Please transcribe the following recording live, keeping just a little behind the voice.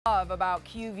Love about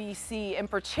QVC, in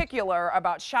particular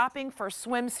about shopping for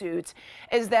swimsuits,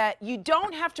 is that you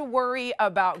don't have to worry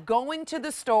about going to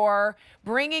the store,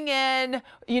 bringing in,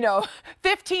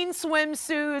 15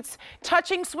 swimsuits,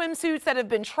 touching swimsuits that have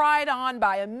been tried on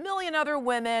by a million other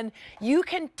women. You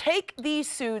can take these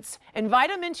suits,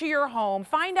 invite them into your home,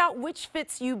 find out which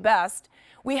fits you best.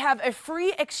 We have a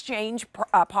free exchange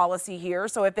policy here,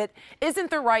 so if it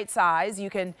isn't the right size, you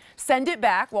can send it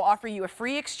back. We'll offer you a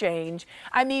free exchange.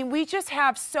 I mean, we just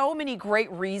have so many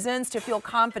great reasons to feel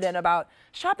confident about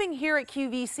shopping here at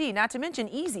QVC, not to mention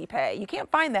easy pay. You can't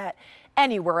find that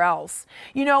anywhere else.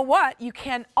 You know what? You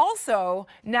can also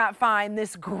not find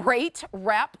this great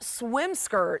wrap swim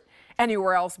skirt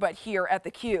anywhere else but here at the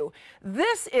Q.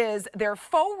 This is their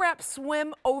faux wrap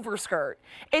swim overskirt.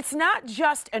 It's not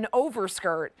just an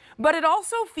overskirt, but it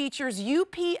also features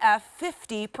UPF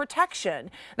 50 protection.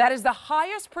 That is the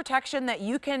highest protection that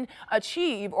you can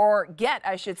achieve, or get,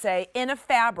 I should say, in a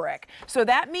fabric. So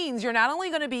that means you're not only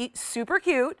going to be super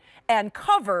cute and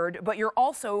covered, but you're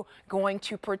also going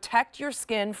to protect your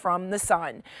skin from the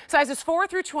sun. Sizes 4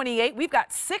 through 28. We've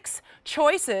got 6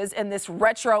 choices in this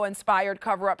retro inspired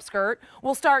cover-up skirt.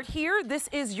 We'll start here. This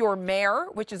is your mare,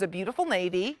 which is a beautiful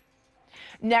navy.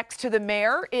 Next to the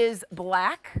mare is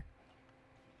black.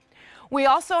 We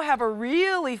also have a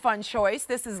really fun choice.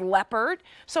 This is leopard.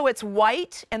 So it's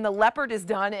white and the leopard is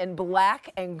done in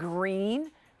black and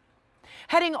green.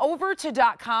 Heading over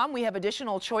to .com, we have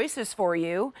additional choices for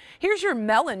you. Here's your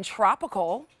melon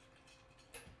tropical.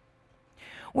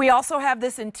 We also have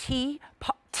this in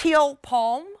teal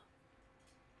palm.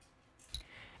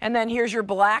 And then here's your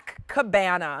black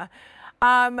cabana.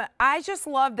 I just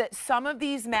love that some of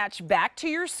these match back to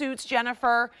your suits,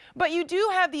 Jennifer, but you do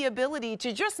have the ability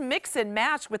to just mix and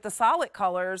match with the solid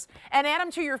colors and add them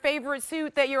to your favorite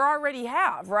suit that you already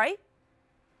have, right?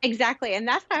 Exactly. And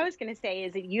that's what I was going to say,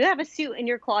 is that you have a suit in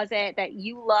your closet that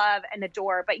you love and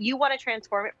adore, but you want to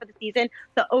transform it for the season.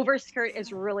 The overskirt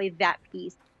is really that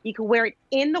piece. You can wear it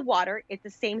in the water. It's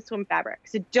the same swim fabric.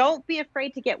 So don't be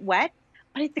afraid to get wet,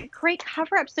 but it's a great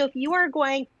cover up. So if you are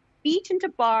going beach into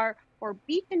bar or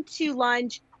beach into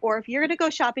lunch, or if you're going to go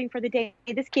shopping for the day,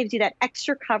 this gives you that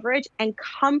extra coverage and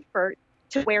comfort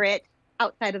to wear it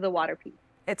outside of the water piece.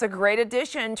 It's a great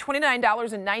addition,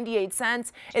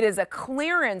 $29.98. It is a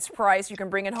clearance price. You can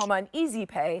bring it home on Easy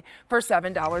Pay for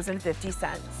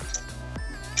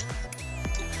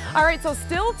 $7.50. All right, so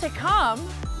still to come,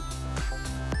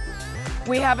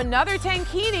 we have another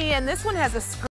tankini, and this one has a skirt.